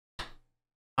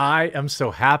I am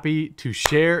so happy to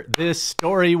share this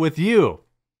story with you.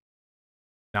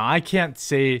 Now, I can't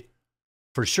say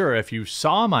for sure if you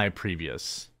saw my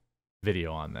previous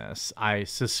video on this. I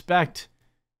suspect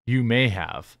you may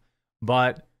have.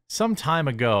 But some time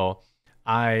ago,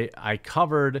 I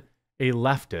covered a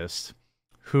leftist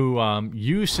who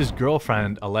used his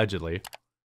girlfriend, allegedly,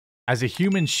 as a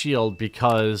human shield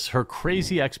because her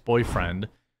crazy ex-boyfriend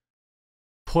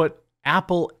put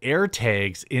Apple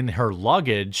AirTags in her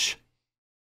luggage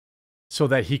so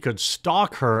that he could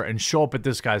stalk her and show up at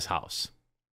this guy's house.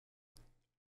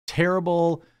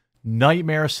 Terrible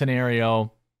nightmare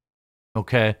scenario.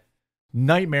 Okay.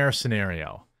 Nightmare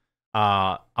scenario.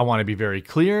 I want to be very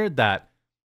clear that,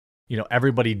 you know,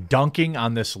 everybody dunking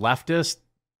on this leftist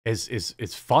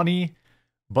is funny,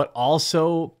 but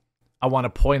also I want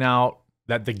to point out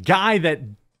that the guy that,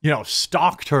 you know,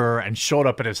 stalked her and showed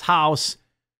up at his house,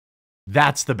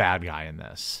 that's the bad guy in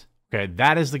this. Okay,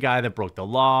 that is the guy that broke the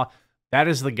law. That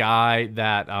is the guy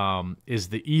that is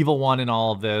the evil one in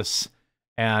all of this.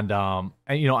 And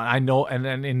you know, I know, and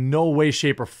in no way,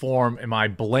 shape, or form am I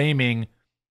blaming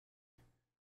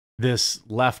this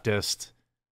leftist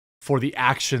for the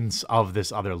actions of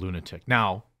this other lunatic.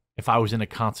 Now, if I was in a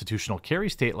constitutional carry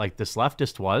state like this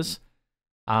leftist was,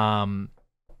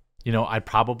 you know, I'd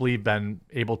probably been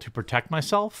able to protect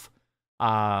myself.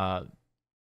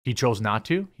 He chose not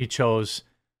to. He chose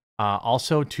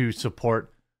also to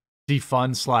support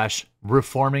defund /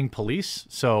 reforming police.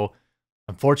 So,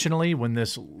 unfortunately, when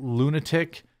this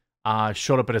lunatic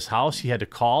showed up at his house, he had to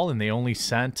call, and they only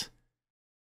sent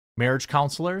marriage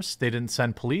counselors. They didn't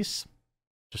send police.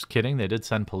 Just kidding. They did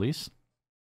send police.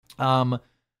 But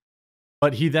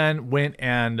he then went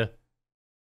and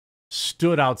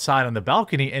stood outside on the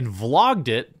balcony and vlogged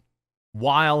it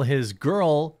while his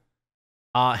girl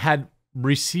had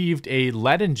received a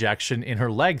lead injection in her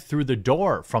leg through the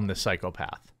door from the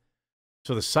psychopath.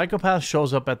 So the psychopath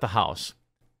shows up at the house,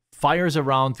 fires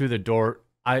around through the door,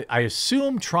 I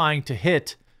assume trying to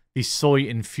hit the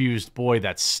soy-infused boy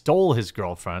that stole his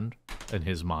girlfriend, in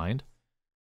his mind,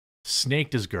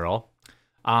 snaked his girl,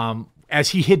 as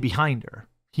he hid behind her.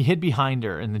 He hid behind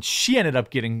her, and then she ended up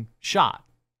getting shot.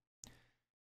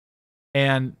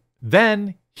 And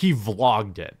then he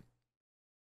vlogged it.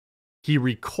 He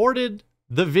recorded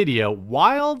the video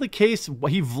while the case,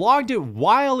 he vlogged it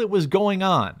while it was going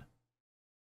on.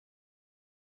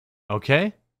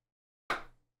 Okay?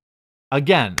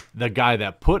 Again, the guy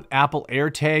that put Apple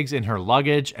AirTags in her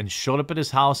luggage and showed up at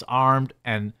his house armed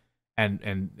and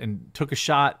took a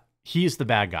shot, he's the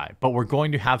bad guy. But we're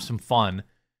going to have some fun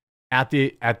at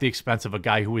the expense of a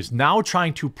guy who is now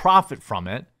trying to profit from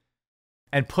it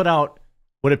and put out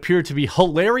what appeared to be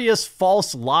hilarious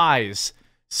false lies,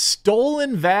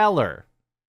 stolen valor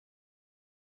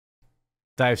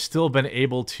that I've still been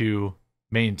able to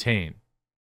maintain.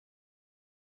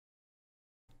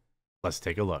 Let's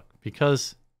take a look,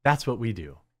 because that's what we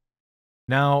do.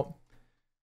 Now,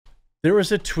 there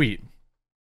was a tweet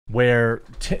where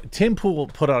Tim Pool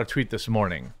put out a tweet this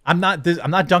morning. I'm not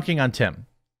dunking on Tim,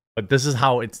 but this is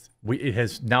how it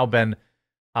has now been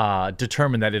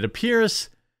determined that it appears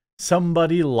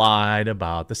somebody lied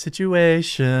about the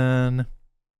situation.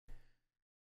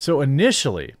 So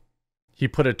initially, he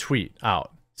put a tweet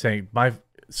out saying,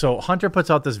 so Hunter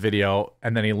puts out this video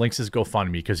and then he links his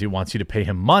GoFundMe because he wants you to pay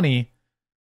him money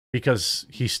because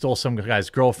he stole some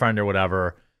guy's girlfriend or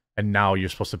whatever, and now you're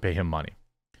supposed to pay him money.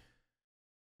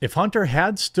 If Hunter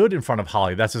had stood in front of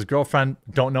Holly, that's his girlfriend,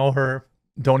 don't know her,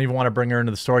 don't even want to bring her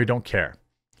into the story, don't care.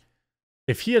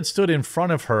 If he had stood in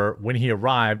front of her when he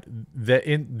arrived, the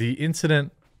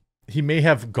incident, he may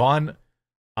have gone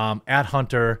at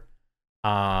Hunter,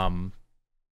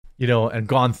 you know, and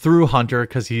gone through Hunter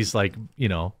because he's like, you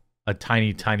know, a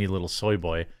tiny, tiny little soy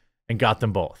boy, and got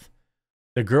them both.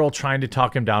 The girl trying to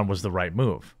talk him down was the right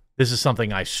move. This is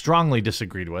something I strongly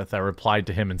disagreed with. I replied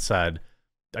to him and said,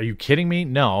 are you kidding me?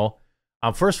 No.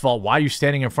 First of all, why are you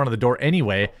standing in front of the door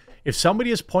anyway? If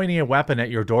somebody is pointing a weapon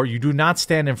at your door, you do not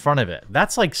stand in front of it.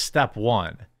 That's like step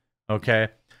one, okay?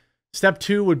 Step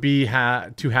two would be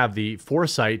to have the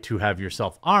foresight to have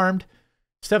yourself armed.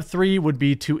 Step three would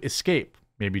be to escape,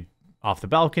 maybe off the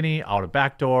balcony, out a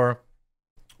back door,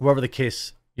 wherever the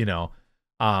case, you know,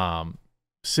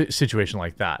 situation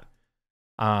like that.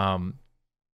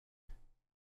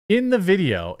 In the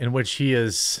video in which he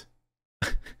is,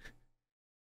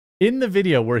 in the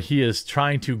video where he is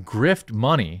trying to grift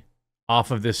money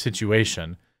off of this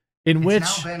situation, in which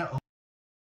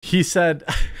he said,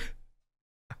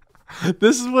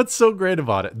 this is what's so great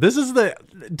about it. This is the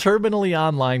terminally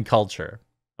online culture.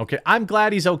 Okay, I'm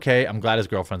glad he's okay. I'm glad his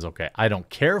girlfriend's okay. I don't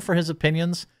care for his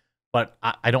opinions. but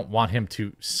I don't want him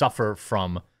to suffer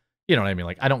from, you know what I mean?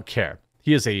 Like, I don't care.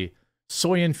 He is a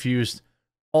soy-infused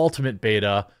ultimate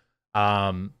beta.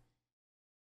 The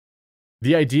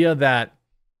idea that,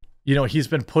 you know, he's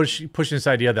been pushing this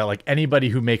idea that, like, anybody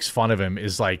who makes fun of him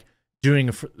is, like,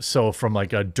 doing so from,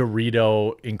 like, a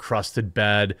Dorito-encrusted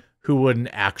bed who wouldn't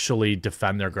actually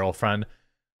defend their girlfriend.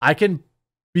 I can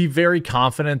be very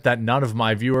confident that none of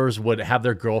my viewers would have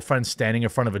their girlfriend standing in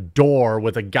front of a door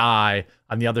with a guy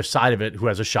on the other side of it who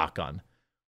has a shotgun.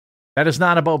 That is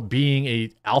not about being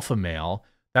a alpha male.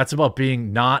 That's about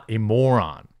being not a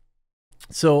moron.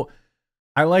 So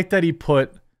I like that he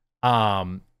put,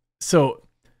 so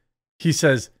he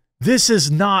says, this is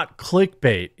not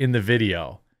clickbait in the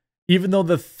video, even though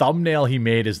the thumbnail he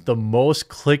made is the most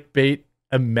clickbait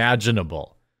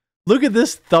imaginable. Look at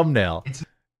this thumbnail.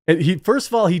 First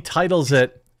of all, he titles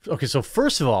it, okay, so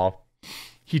first of all,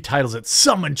 he titles it,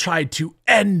 "Someone tried to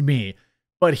end me,"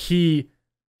 but he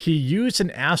used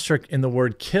an asterisk in the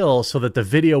word kill so that the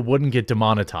video wouldn't get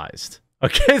demonetized.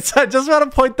 Okay, so I just want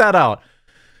to point that out.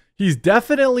 He's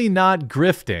definitely not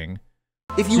grifting.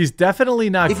 He's definitely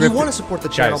not grifting. If you want to support the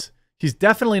channel, guys, he's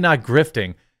definitely not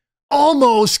grifting.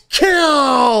 Almost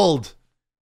killed!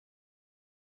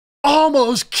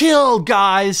 Almost killed,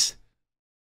 guys!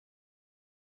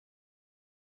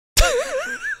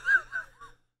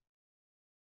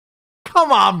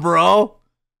 Come on, bro.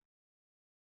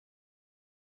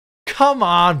 Come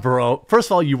on, bro. First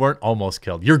of all, you weren't almost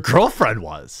killed. Your girlfriend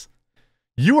was.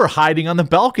 You were hiding on the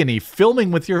balcony,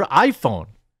 filming with your iPhone.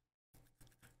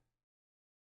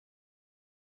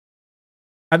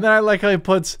 And then I like how he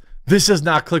puts, "This is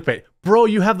not clickbait." Bro,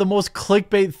 you have the most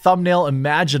clickbait thumbnail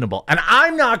imaginable. And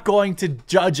I'm not going to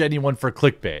judge anyone for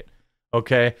clickbait.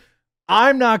 Okay?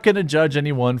 I'm not going to judge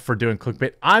anyone for doing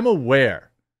clickbait. I'm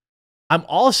aware. I'm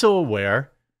also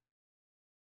aware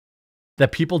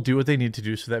that people do what they need to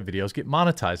do so that videos get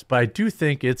monetized. But I do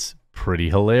think it's pretty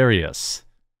hilarious.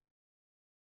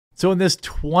 So in this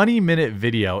 20-minute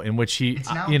video in which he,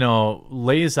 you know,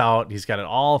 lays out, he's got it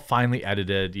all finely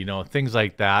edited, you know, things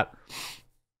like that.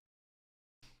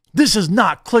 This is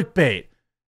not clickbait.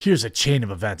 Here's a chain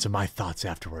of events and my thoughts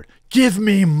afterward. Give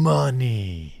me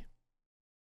money.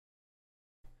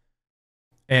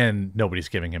 And nobody's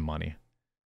giving him money.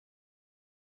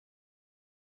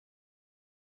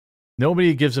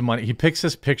 Nobody gives him money. He picks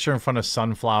this picture in front of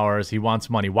sunflowers. He wants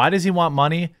money. Why does he want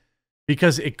money?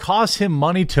 Because it costs him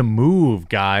money to move,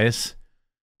 guys.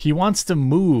 He wants to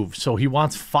move, so he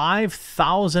wants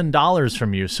 $5,000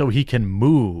 from you so he can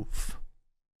move.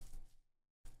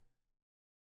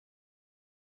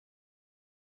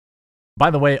 By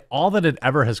the way, all that it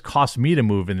ever has cost me to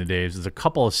move in the days is a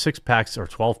couple of 6-packs or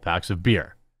 12-packs of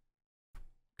beer.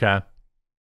 Okay?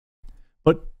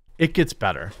 But it gets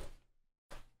better.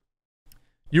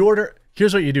 You order,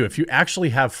 here's what you do. If you actually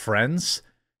have friends,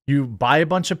 you buy a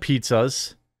bunch of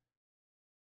pizzas,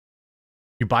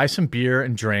 you buy some beer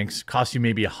and drinks, cost you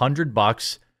maybe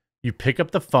 $100. You pick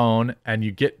up the phone and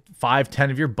you get 5,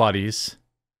 10 of your buddies.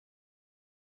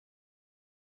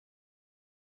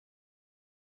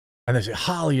 And they say,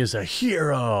 Holly is a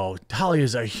hero. Holly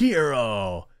is a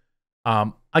hero.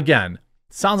 Again,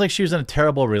 sounds like she was in a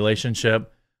terrible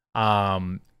relationship.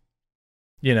 You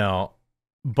know,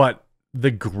 but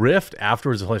the grift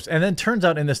afterwards is hilarious. And then turns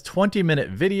out in this 20-minute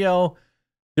video,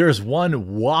 there's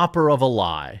one whopper of a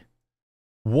lie.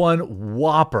 One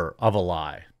whopper of a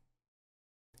lie.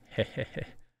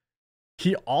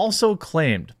 He also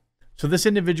claimed, so this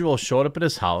individual showed up at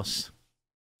his house.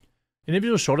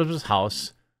 Individual showed up at his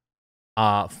house,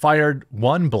 fired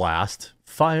one blast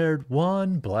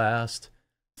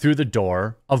through the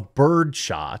door of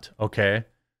birdshot, okay?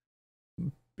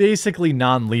 Basically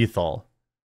non-lethal.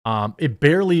 It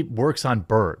barely works on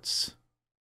birds.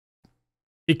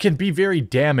 It can be very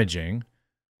damaging,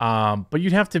 but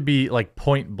you'd have to be like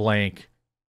point blank.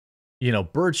 You know,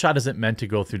 birdshot isn't meant to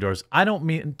go through doors. I don't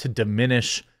mean to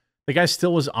diminish. The guy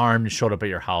still was armed and showed up at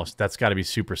your house. That's got to be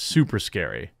super, super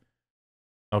scary.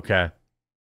 Okay.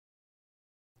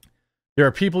 There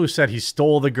are people who said he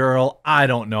stole the girl. I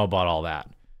don't know about all that.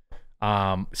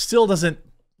 Still doesn't,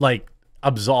 like,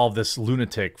 absolve this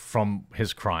lunatic from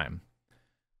his crime.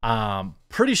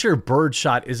 Pretty sure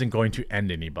birdshot isn't going to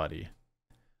end anybody.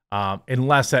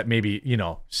 Unless at maybe, you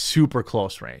know, super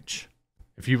close range.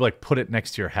 If you, like, put it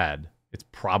next to your head, it's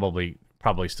probably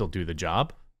still do the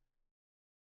job.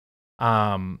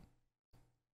 But,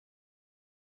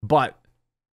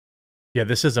 yeah,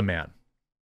 this is a man.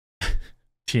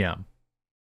 TM.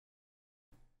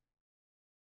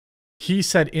 He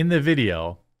said in the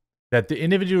video that the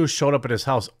individual who showed up at his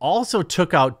house also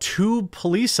took out 2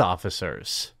 police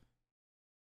officers.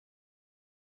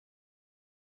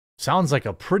 Sounds like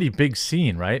a pretty big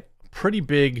scene, right? Pretty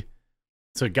big.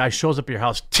 So a guy shows up at your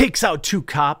house, takes out 2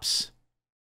 cops,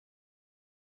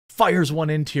 fires one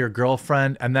into your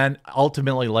girlfriend, and then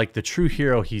ultimately, like the true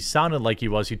hero he sounded like he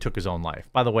was, he took his own life.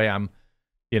 By the way,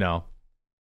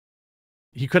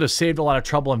 he could have saved a lot of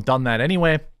trouble and done that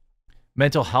anyway.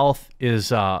 Mental health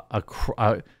is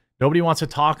nobody wants to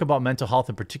talk about mental health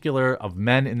in particular of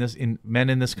men in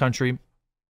this country,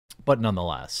 but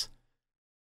nonetheless,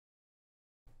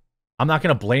 I'm not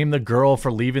going to blame the girl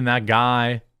for leaving that guy.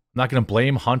 I'm not going to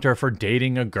blame Hunter for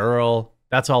dating a girl.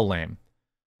 That's all lame.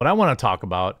 What I want to talk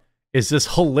about is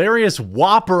this hilarious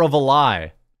whopper of a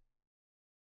lie.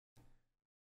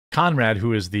 Conrad,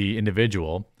 who is the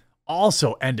individual,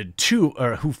 also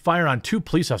who fired on 2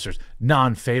 police officers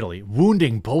non-fatally,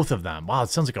 wounding both of them. Wow, it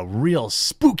sounds like a real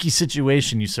spooky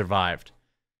situation you survived.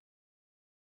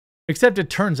 Except it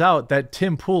turns out that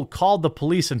Tim Pool called the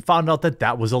police and found out that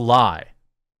that was a lie.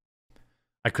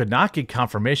 I could not get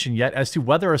confirmation yet as to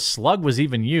whether a slug was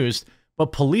even used,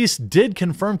 but police did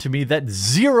confirm to me that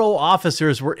 0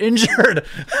 officers were injured.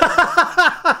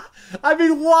 I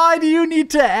mean, why do you need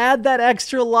to add that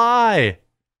extra lie?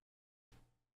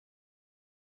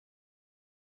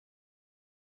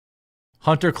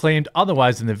 Hunter claimed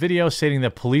otherwise in the video, stating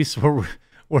that police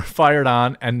were fired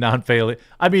on and non-fatally.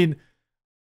 I mean,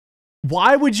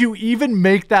 why would you even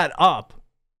make that up?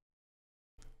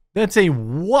 That's a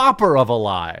whopper of a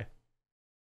lie.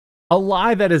 A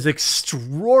lie that is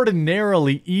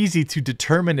extraordinarily easy to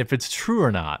determine if it's true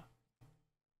or not.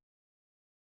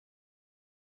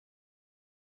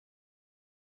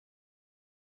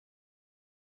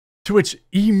 To which,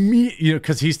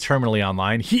 because he's terminally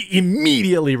online, he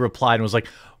immediately replied and was like,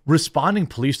 responding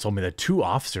police told me that 2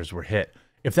 officers were hit.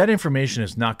 If that information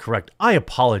is not correct, I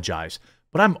apologize,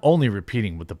 but I'm only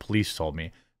repeating what the police told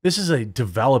me. This is a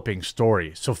developing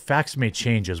story, so facts may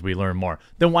change as we learn more.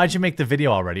 Then why'd you make the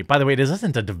video already? By the way, this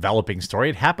isn't a developing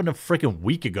story. It happened a freaking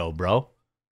week ago, bro.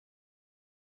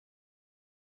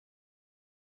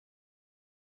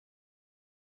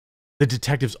 The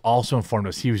detectives also informed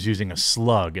us he was using a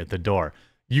slug at the door.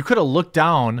 You could have looked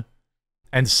down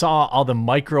and saw all the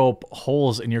micro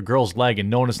holes in your girl's leg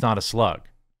and known it's not a slug.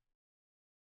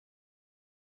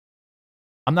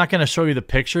 I'm not going to show you the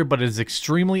picture, but it is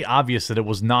extremely obvious that it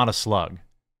was not a slug.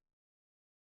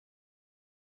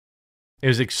 It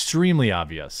was extremely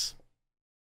obvious.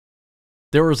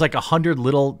 There was like 100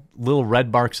 little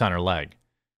red marks on her leg.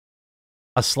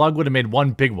 A slug would have made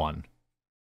one big one.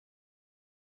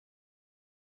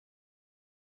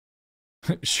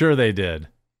 Sure they did.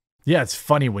 Yeah, it's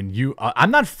funny when you... I'm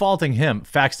not faulting him.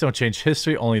 Facts don't change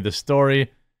history, only the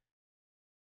story.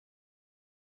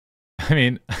 I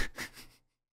mean...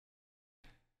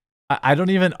 I don't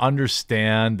even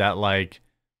understand that, like...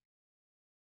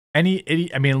 I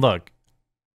mean, look.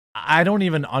 I don't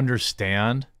even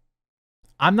understand.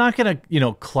 I'm not going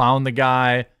to, clown the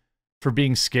guy for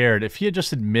being scared. If he had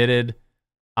just admitted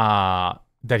that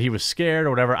he was scared or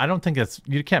whatever, I don't think that's...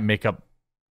 You can't make up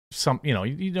some... you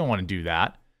don't want to do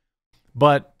that.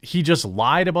 But he just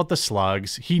lied about the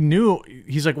slugs. He knew...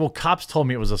 He's like, well, cops told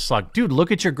me it was a slug. Dude,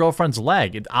 look at your girlfriend's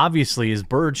leg. It obviously is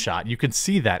birdshot. You could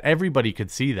see that. Everybody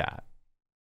could see that.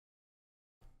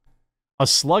 A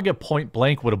slug at point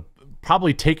blank would have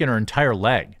probably taken her entire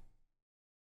leg.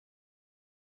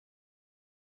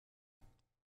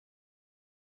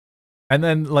 And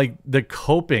then, like, the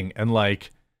coping and,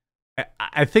 like...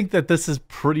 I think that this is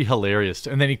pretty hilarious.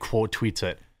 And then he quote tweets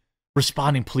it.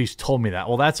 Responding police told me that.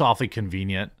 Well, that's awfully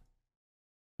convenient.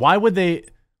 Why would the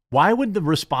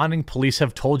responding police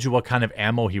have told you what kind of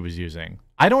ammo he was using?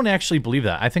 I don't actually believe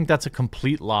that. I think that's a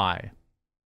complete lie.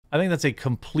 I think that's a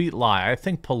complete lie.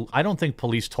 I don't think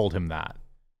police told him that.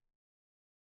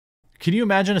 Can you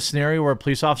imagine a scenario where a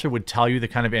police officer would tell you the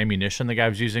kind of ammunition the guy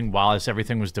was using while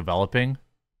everything was developing?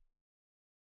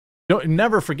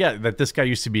 Never forget that this guy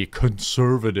used to be a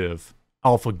conservative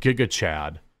alpha giga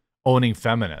chad owning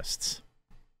feminists.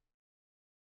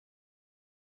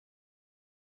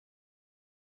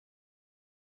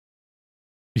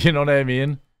 You know what I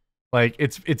mean? Like,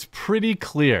 it's pretty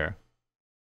clear.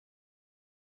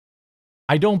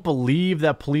 I don't believe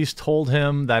that police told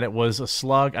him that it was a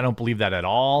slug. I don't believe that at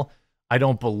all. I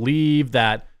don't believe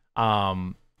that,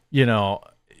 that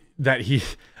he...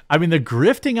 I mean, the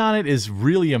grifting on it is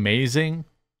really amazing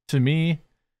to me.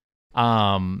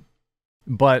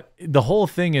 But the whole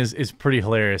thing is pretty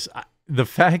hilarious. The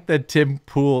fact that Tim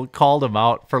Pool called him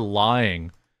out for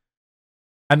lying,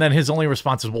 and then his only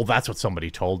response is, well, that's what somebody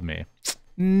told me.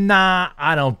 Nah,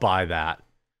 I don't buy that.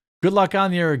 Good luck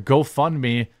on your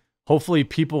GoFundMe. Hopefully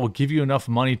people will give you enough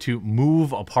money to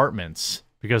move apartments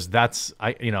because that's,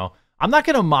 I'm not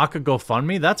going to mock a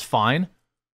GoFundMe. That's fine.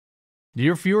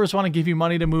 Your viewers want to give you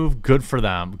money to move. Good for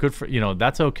them. Good for,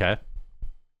 that's okay.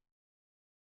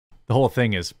 The whole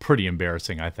thing is pretty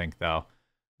embarrassing, I think, though.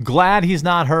 Glad he's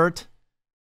not hurt.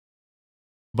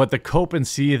 But the cope and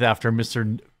seethe after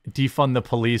Mr. Defund the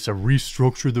police or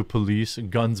restructure the police,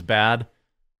 guns bad.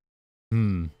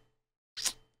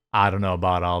 I don't know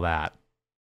about all that.